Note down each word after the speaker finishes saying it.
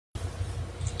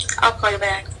I'll call you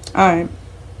back. Alright.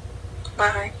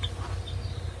 Bye.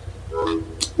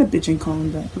 That bitch ain't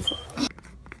calling back before.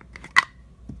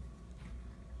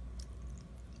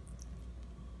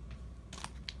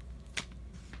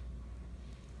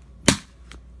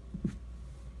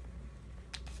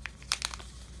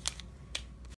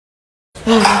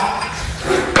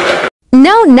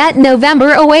 No Nut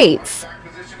November awaits.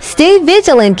 Stay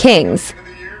vigilant, Kings.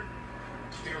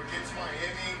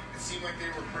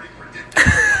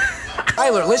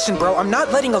 Tyler, listen, bro, I'm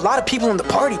not letting a lot of people in the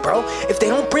party, bro. If they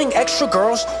don't bring extra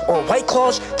girls or White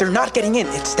Claws, they're not getting in.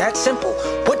 It's that simple.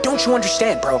 What don't you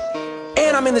understand, bro?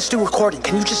 And I'm in the studio recording.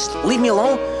 Can you just leave me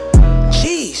alone?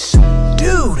 Jeez.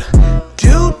 Dude.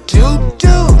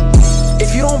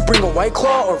 If you don't bring a White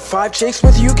Claw or 5 chicks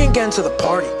with you, you can get into the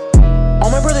party. All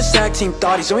my brother's tag team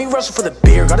thoughties, and we wrestled for the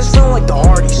beer, got us feeling like the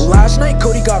Hardys. Last night,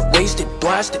 Cody got wasted,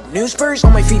 blasted. Newsberries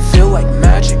on my feet feel like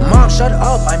magic. Mom, shut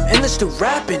up, I'm in this dude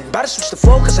rapping. About to switch the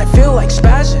flow, cause I feel like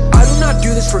spazzing. I do not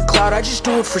do this for clout, I just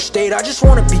do it for state. I just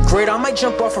wanna be great, I might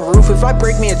jump off a roof if I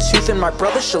break me a tooth, and my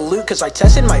brother salute, cause I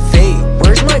tested my fate.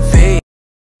 Where's my fate?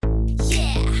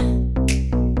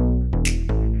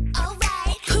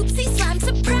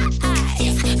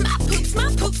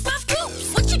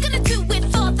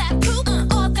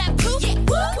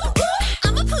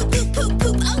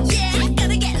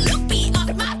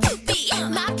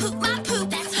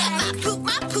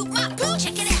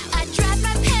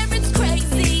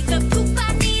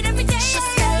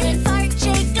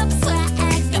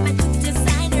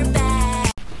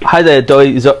 Hi there,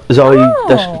 Zoe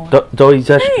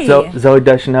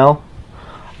Deschanel.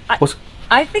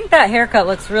 I think that haircut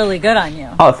looks really good on you.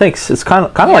 Oh, thanks. It's kind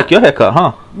of like your haircut,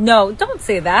 huh? No, don't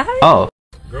say that. Oh.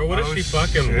 Girl, what is she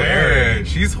fucking wearing?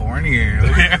 She's horny.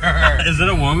 Is it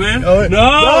a woman? Oh,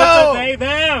 no, it's a they,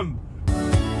 them.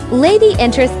 Lady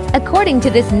interests according to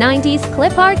this 90s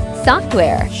clip art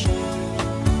software.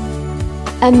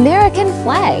 American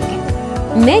flag.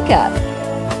 Makeup.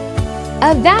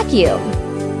 A vacuum.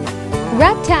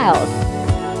 Reptiles.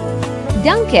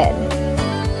 Duncan.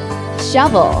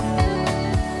 Shovel.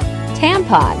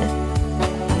 Tampon.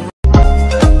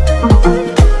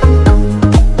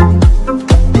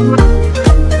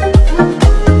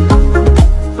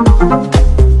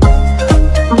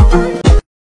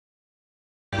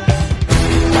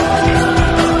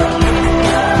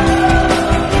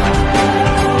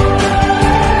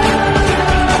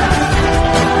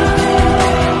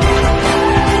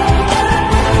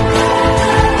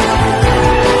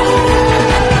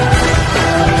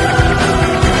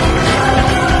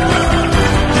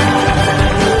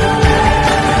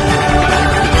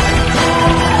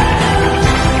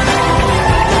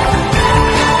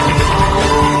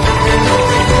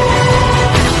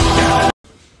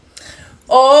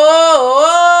 Oh,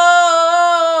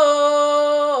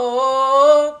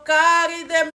 carry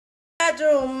them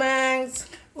bedroom mangs.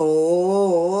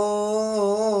 Oh,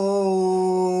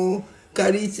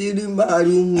 carry the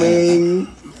bedroom man.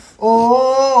 Oh,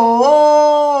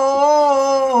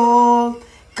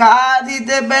 carry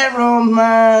the bedroom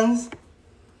mangs.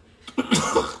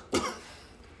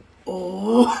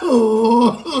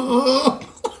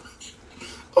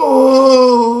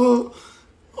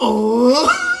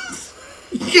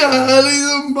 Carry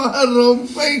the bedroom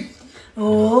man.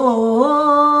 Oh,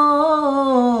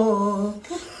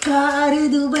 carry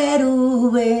the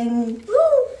bedroom man.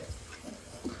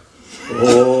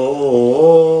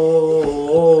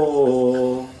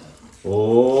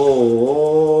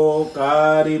 Oh,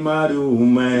 carry my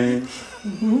room man.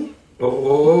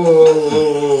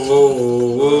 Oh,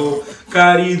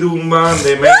 carry the man.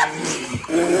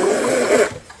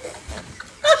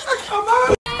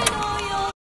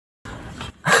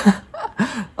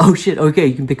 Oh shit, okay,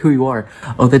 you can pick who you are.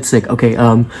 Oh, that's sick. Okay,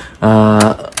 oh,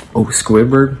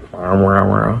 Squidward.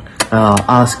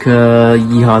 Asuka,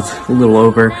 Yeehaw's a little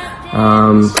over.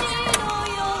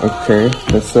 Okay,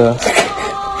 let's,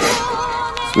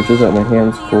 switches out my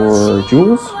hands for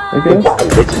Jules, I guess.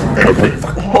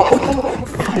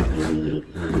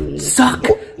 Suck!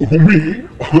 Me?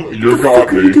 You're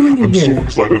not me. I'm so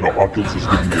excited how Oculus is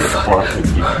giving me a platform to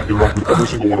interact with every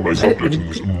single one of my subjects in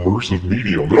this immersive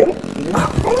medium.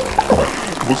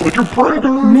 Looks like you're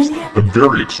preggers! I'm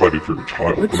very excited for your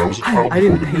child. When I was a child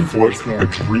before the new flight, I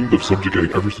dreamed of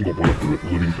subjugating every single one of the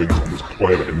living things on this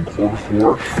planet, and in Core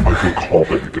 4, I feel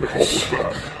confident you can accomplish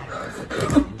that.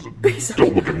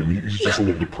 Don't look at him, he's just a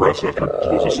little depressed after he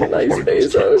closes up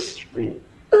his text.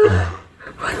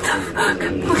 What the fuck?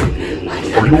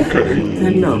 Are you okay?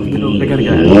 No, I gotta go.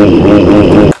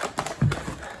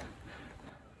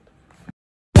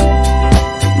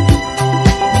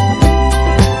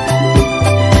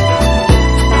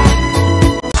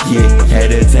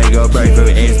 break from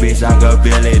X, bitch, I can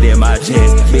feel it in my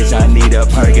chest. Bitch, I need a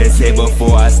Percocet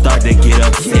before I start to get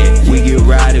upset. We get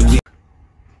riding, we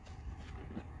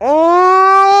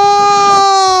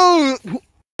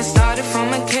started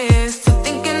from a kiss to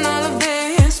thinking all of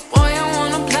this. Boy, I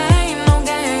wanna play no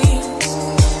games.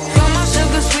 You're my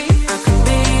sugar sweet, I can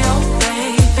be your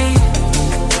baby.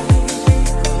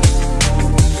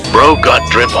 Bro got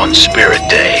drip on Spirit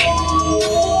Day.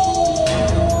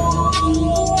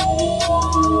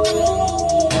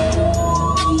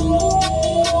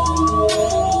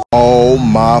 Oh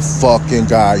my fucking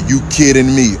God, you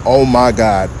kidding me? Oh my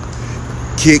God.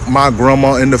 Kick my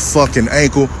grandma in the fucking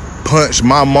ankle, punch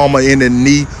my mama in the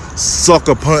knee,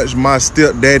 sucker punch my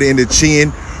stepdaddy in the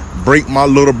chin, break my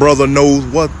little brother nose.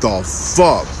 What the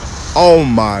fuck? Oh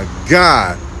my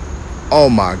God. Oh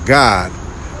my God.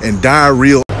 And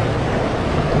diarrhea.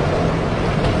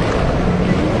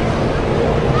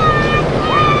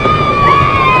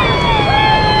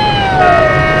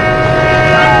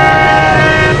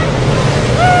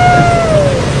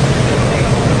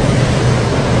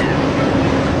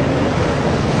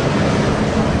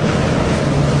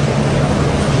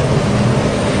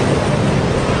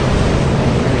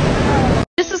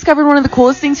 Discovered one of the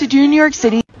coolest things to do in New York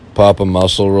City. Pop a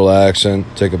muscle relaxant,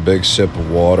 take a big sip of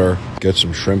water, get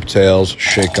some shrimp tails,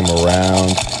 shake them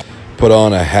around, put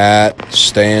on a hat,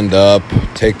 stand up,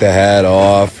 take the hat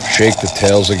off, shake the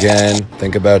tails again,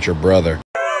 think about your brother.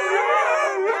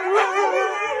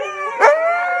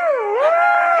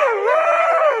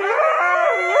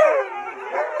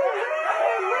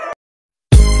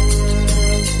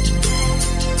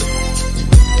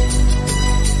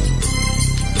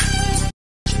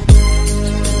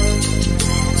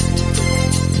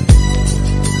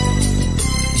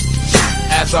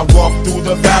 As I walk through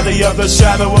the valley of the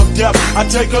shadow of death, I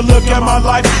take a look at my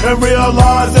life and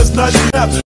realize there's nothing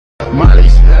left.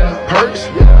 Molly's, perks,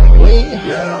 lean,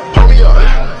 pony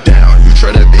up, down, you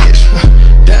try that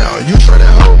bitch, down, you try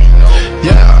that hoe,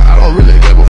 yeah, I don't really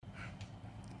give a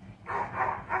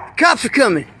Cops are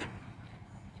coming.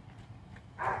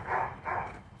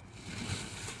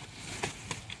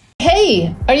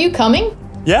 Hey, are you coming?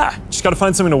 Yeah, just gotta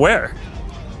find something to wear.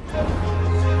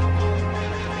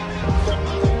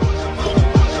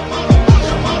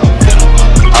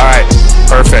 Alright,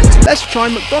 perfect. Let's try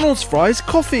McDonald's fries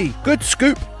coffee. Good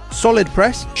scoop, solid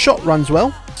press, shot runs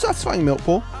well, satisfying milk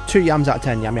pour, 2 yams out of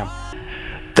 10, yum yum.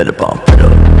 Better bomb, better.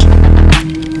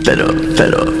 Better,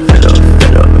 better, better,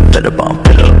 better, better bomb,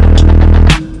 better.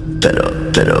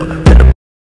 Better, better, better.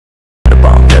 Better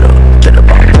bomb, better, better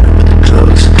bomb, better with the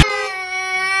drugs.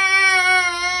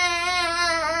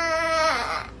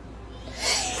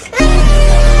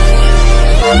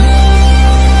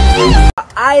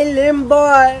 Island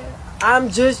boy, I'm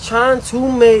just trying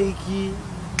to make it.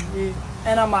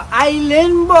 And I'm an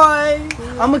island boy.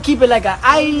 I'ma keep it like an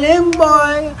island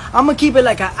boy. I'ma keep it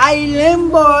like an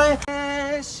island boy.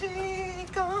 There she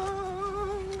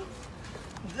goes.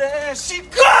 There she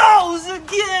goes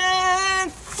again.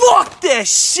 Fuck that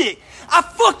shit. I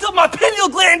fucked up my pineal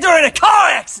gland during a car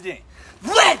accident.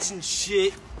 Legend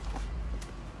shit.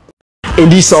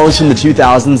 Indie songs from the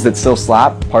 2000s that still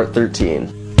slap, part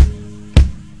 13.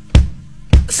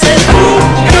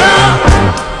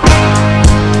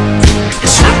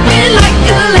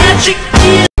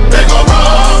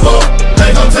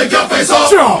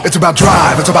 It's about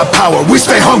drive, it's about power. We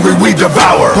stay hungry, we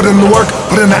devour. Put in the work,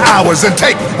 put in the hours, and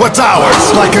take what's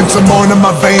ours. Like in some more in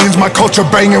my veins, my culture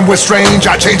banging with strange.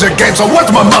 I change the game, so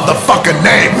what's my motherfucking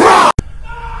name?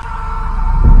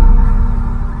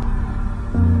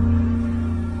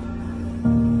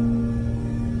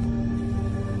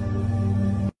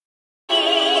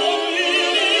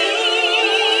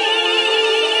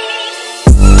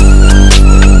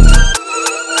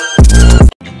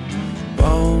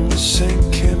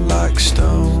 Sinking like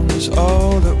stones,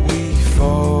 all that we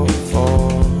fall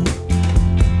for.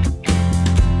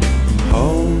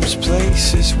 Homes,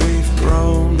 places we've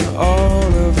grown, all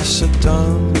of us are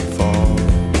done for.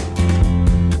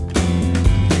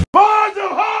 Marge,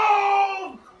 I'm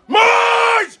home!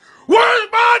 Marge! Where's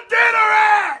my dinner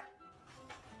at?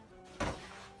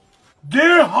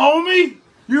 Dear homie,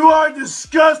 you are a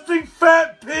disgusting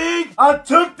fat pig. I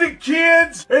took the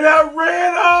kids and I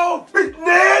ran off with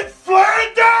Ned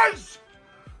Flanders.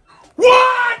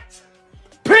 What?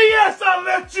 P.S. I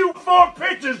left you 4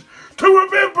 pictures to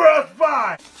remember us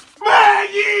by.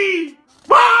 Maggie!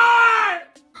 Bye!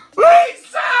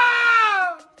 Lisa!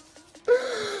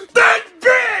 That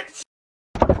bitch!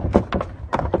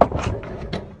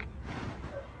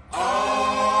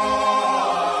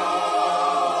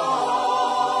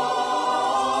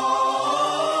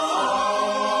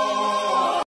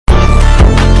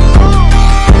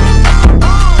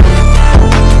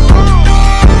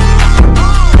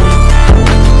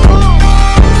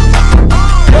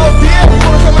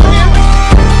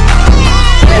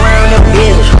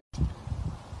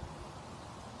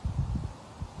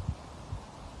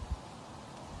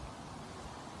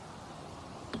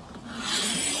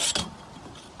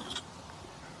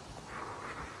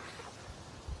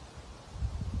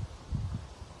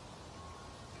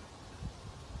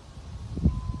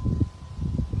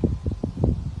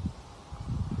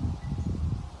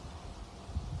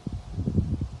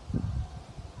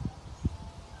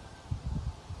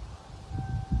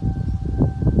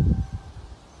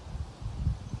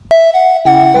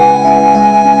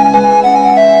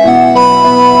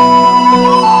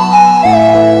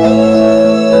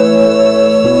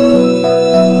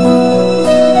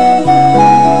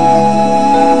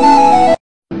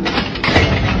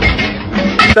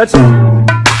 That's.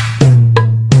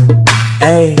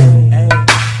 Hey.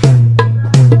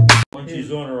 When she's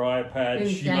on her iPad,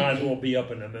 she might as well be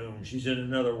up in the moon. She's in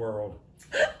another world.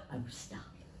 Oh, stop.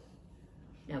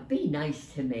 Now be nice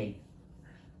to me.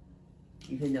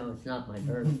 Even though it's not my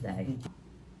birthday.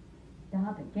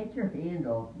 Stop it. Get your hand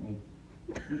off me.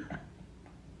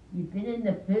 You've been in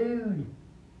the food.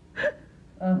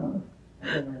 Oh,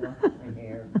 I'm gonna wash my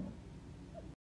hair.